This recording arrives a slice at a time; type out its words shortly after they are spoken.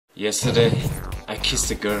Yesterday, I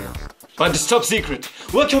kissed a girl. But it's top secret.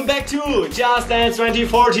 Welcome back to Just Dance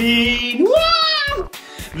 2014! Woo!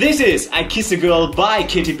 This is I Kissed a Girl by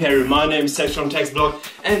Katy Perry. My name is Seth from Textblog.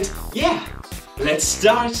 And yeah, let's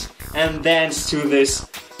start and dance to this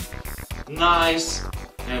nice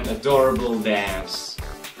and adorable dance.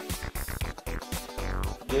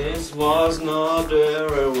 This was not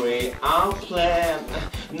the way I planned,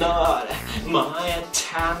 not my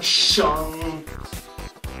attention.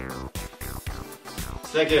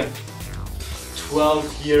 It's like a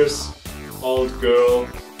 12 years old girl.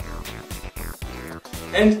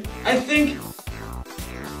 And I think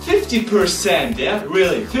 50%, yeah,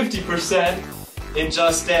 really, 50% in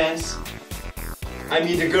Just Dance, I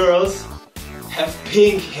mean the girls, have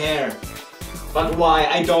pink hair. But why?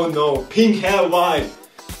 I don't know. Pink hair, why?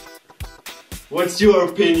 What's your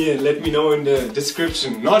opinion? Let me know in the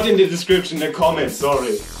description. Not in the description, in the comments,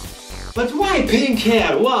 sorry. But why pink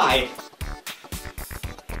hair? Why?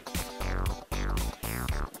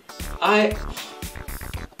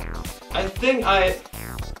 I think I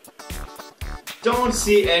don't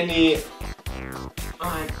see any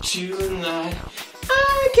tonight.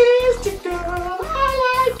 I kissed a girl,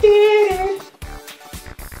 I liked it.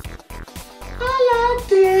 I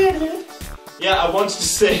liked it. Yeah, I wanted to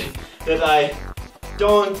say that I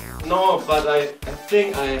don't know, but I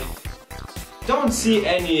think I don't see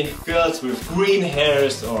any girls with green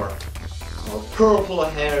hairs or purple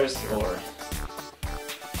hairs or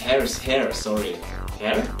hair, sorry.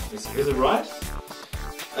 Hair? Is it right?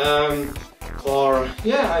 Or,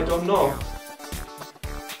 yeah, I don't know.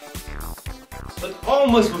 But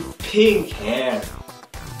almost with pink hair.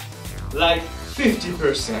 Like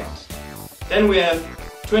 50%. Then we have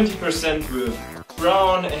 20% with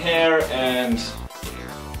brown hair and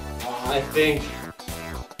I think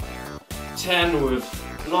 10 with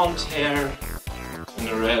blonde hair and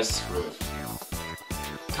the rest with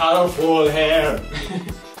colorful hair.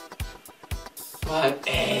 But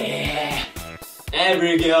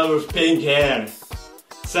every girl with pink hair.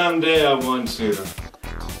 Someday I want to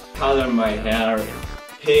color my hair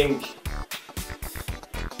pink.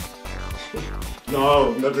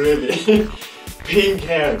 No, not really. Pink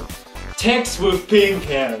hair. Text with pink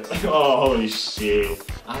hair. Oh, holy shit.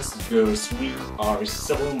 Us girls, we are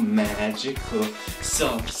so magical.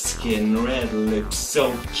 Soft skin, red lips,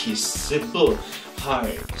 so kissable.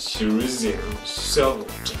 Hard to resist, so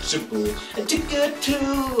touchable. Addicted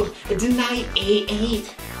to deny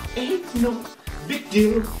ain't no big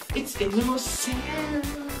deal. It's innocent.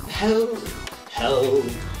 Hell.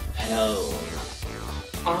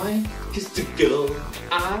 I kissed a girl,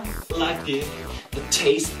 I like it. The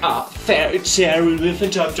taste of fairy cherry with a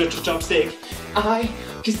chopstick. I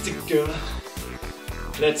kissed a girl.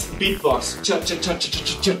 Let's beatbox.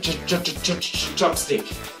 Chopstick.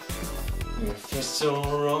 If it's so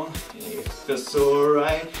wrong, if it's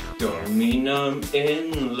alright, don't mean I'm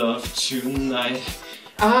in love tonight.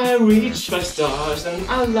 I reached 5 stars and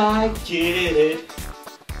I liked it.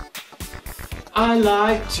 I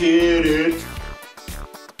liked it.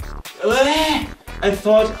 I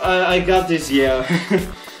thought I got this, yeah.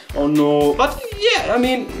 Oh no. But yeah, I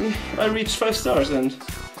mean, I reached 5 stars and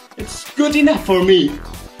it's good enough for me.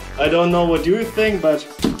 I don't know what you think, but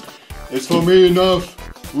it's for me enough.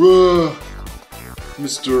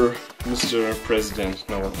 Mr. President,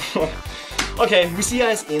 no. Okay, we see you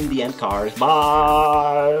guys in the end card.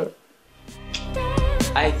 Bye!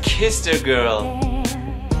 I kissed a girl.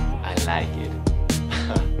 I like it.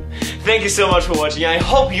 Thank you so much for watching. I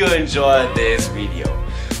hope you enjoyed this video.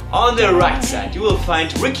 On the right side, you will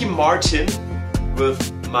find Ricky Martin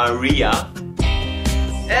with Maria.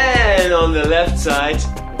 And on the left side,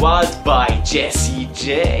 Wild by Jessie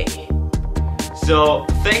J. So,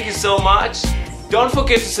 thank you so much. Don't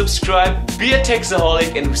forget to subscribe, be a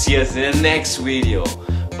Texaholic, and we'll see us in the next video.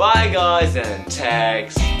 Bye guys and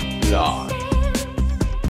Textblog.